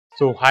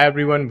So hi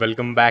everyone,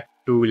 welcome back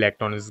to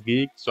Electronics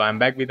Geek. So I'm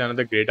back with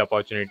another great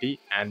opportunity,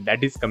 and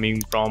that is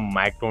coming from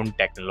Micron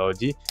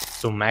Technology.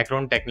 So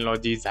Micron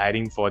Technology is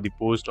hiring for the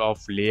post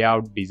of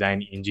layout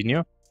design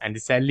engineer, and the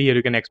salary here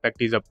you can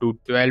expect is up to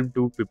 12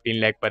 to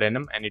 15 lakh per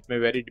annum, and it may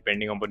vary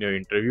depending upon your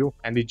interview.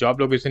 And the job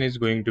location is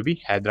going to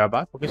be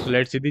Hyderabad. Okay, so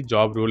let's see the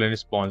job role and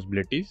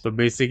responsibilities. So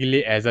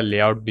basically, as a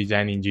layout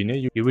design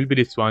engineer, you will be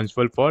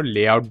responsible for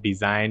layout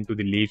design to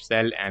the leaf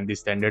cell and the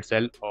standard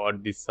cell or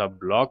the sub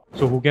block.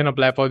 So who can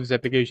apply for this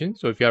application?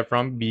 So if you are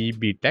from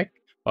BE Tech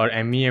or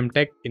MEM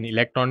Tech in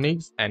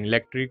electronics and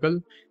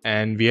electrical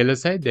and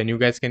VLSI, then you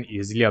guys can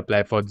easily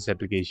apply for this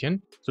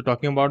application. So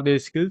talking about the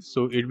skills,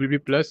 so it will be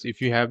plus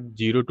if you have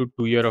 0 to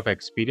 2 year of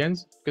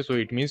experience. Okay, so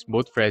it means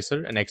both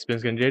fresher and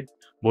experienced candidate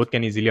both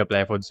can easily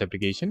apply for this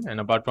application. And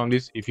apart from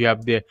this, if you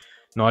have the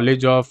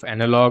knowledge of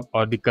analog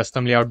or the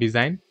custom layout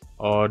design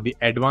और the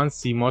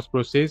advance CMOS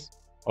process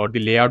और the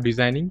layout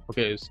designing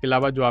okay इसके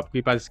अलावा जो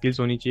आपके पास skills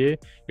होनी चाहिए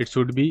it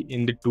should be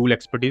in the tool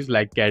expertise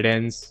like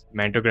Cadence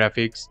mentor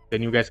graphics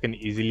then you guys can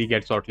easily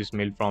get shortlist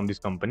mail from this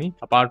company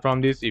apart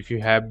from this if you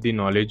have the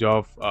knowledge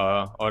of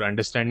और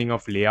understanding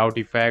of layout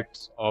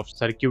effects of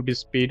circuit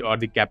speed और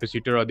the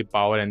capacitor और the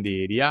power and the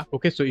area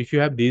okay so if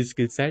you have these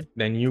skill set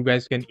then you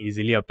guys can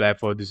easily apply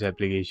for this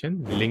application.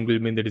 The link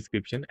will be in the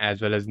description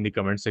as well as in the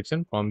comment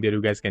section. From there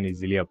you guys can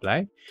easily apply.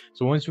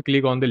 So once you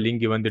click on the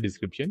link given in the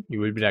description,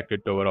 you will be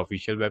directed to our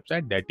official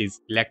website, that is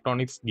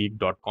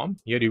electronicsgeek.com.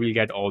 Here you will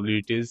get all the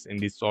details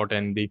in the short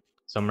and the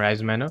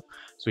summarized manner.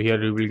 So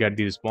here you will get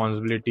the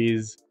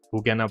responsibilities,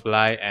 who can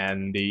apply,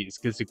 and the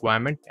skills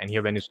requirement. And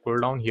here when you scroll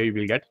down, here you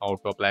will get how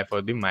to apply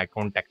for the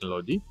Micron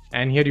Technology,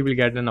 and here you will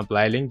get an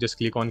apply link. Just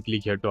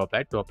click here to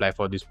apply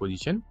for this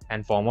position.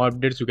 And for more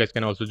updates, you guys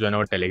can also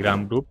join our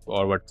Telegram group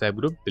or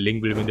WhatsApp group. The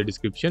link will be in the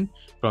description.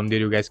 From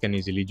there you guys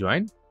can easily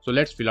join. So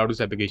let's fill out this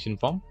application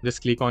form.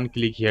 Just click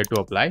here to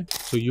apply.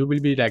 So you will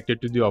be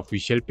directed to the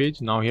official page.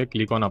 Now here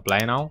click on apply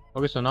now.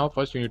 Okay, so now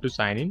first you need to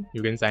sign in.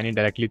 You can sign in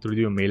directly through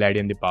your mail ID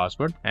and the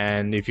password.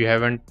 And if you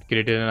haven't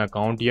created an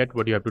account yet,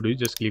 what you have to do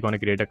is just click on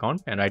create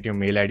account and write your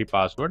mail ID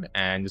password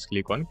and just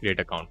click on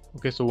create account.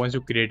 Okay, so once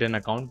you create an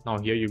account, now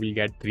here you will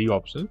get three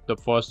options. The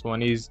first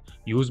one is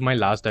use my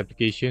last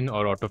application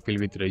or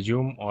autofill with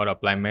resume or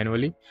apply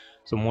manually.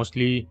 So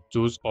mostly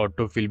choose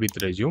autofill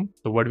with resume.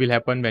 So what will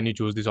happen when you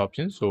choose this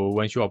option? So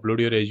once you upload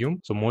your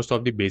resume, so most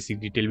of the basic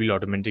detail will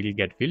automatically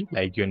get filled,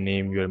 like your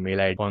name, your mail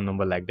ID, phone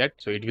number, like that.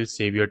 So it will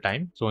save your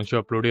time. So once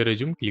you upload your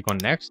resume, click on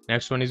next.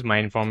 Next one is my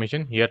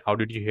information. Here, how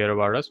did you hear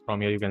about us?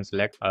 From here you can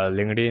select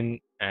LinkedIn,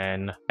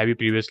 and have you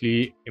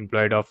previously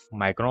employed of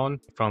Micron.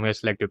 From here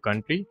select your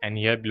country, and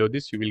here below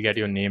this you will get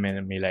your name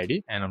and mail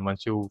ID. And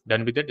once you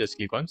done with it, just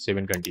click on save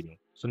and continue.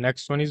 So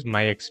next one is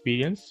my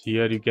experience.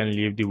 Here you can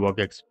leave the work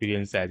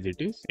experience as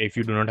it is if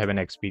you do not have an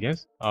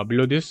experience.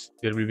 Below this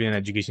there will be an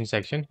education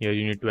section. Here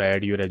you need to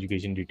add your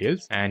education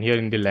details, and here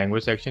in the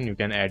language section you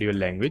can add your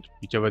language,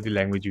 whichever the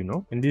language you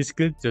know. In these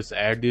skills, just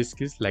add these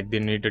skills, like they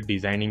need a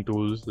designing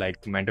tools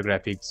like Mentor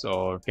Graphics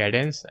or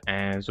Cadence,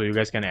 and so you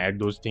guys can add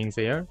those things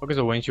here. Okay,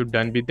 so once you're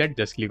done with that,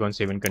 just click on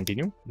save and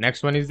continue.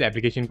 Next one is the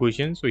application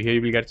questions. So here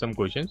you will get some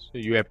questions, so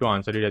you have to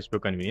answer it as per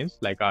convenience,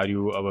 like are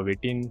you above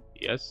 18?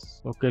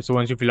 Yes. Okay, so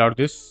once you fill out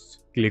this,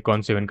 click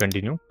on save and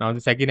continue. Now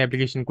the second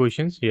application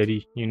questions, here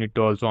you need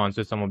to also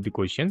answer some of the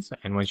questions,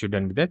 and once you're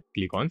done with that,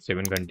 click on save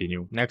and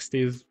continue. Next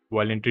is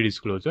voluntary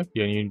disclosure.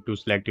 Here you need to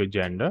select your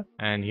gender,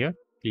 and here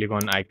click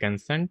on I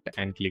consent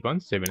and click on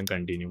save and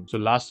continue. So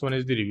last one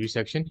is the review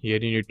section. Here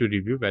you need to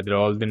review whether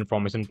all the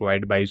information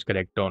provided by you is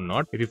correct or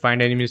not. If you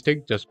find any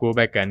mistake, just go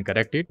back and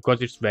correct it,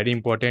 because it's very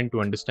important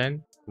to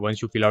understand.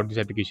 Once you fill out this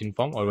application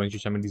form or once you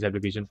submit this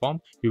application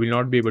form, you will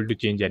not be able to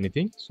change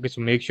anything. Okay,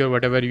 so make sure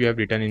whatever you have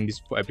written in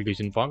this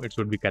application form, it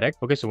should be correct.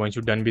 Okay, so once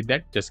you're done with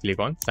that, just click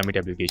on submit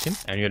application,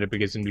 and your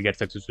application will get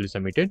successfully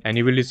submitted, and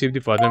you will receive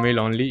the further mail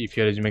only if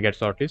your resume gets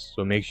shortlisted.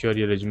 So make sure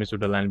your resume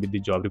should align with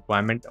the job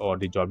requirement or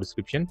the job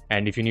description.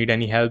 And if you need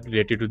any help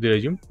related to the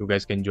resume, you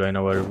guys can join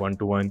our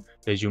one-to-one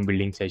resume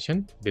building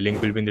session. The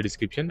link will be in the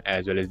description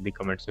as well as the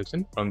comment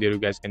section. From there you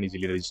guys can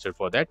easily register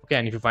for that. Okay,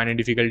 and if you find any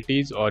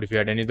difficulties or if you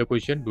had any other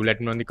question, do let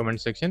me know in the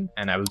comment section,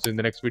 and I will see you in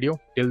the next video.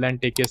 Till then,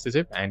 take care, stay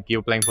safe, and keep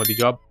applying for the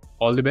job.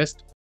 All the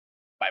best.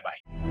 Bye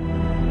bye.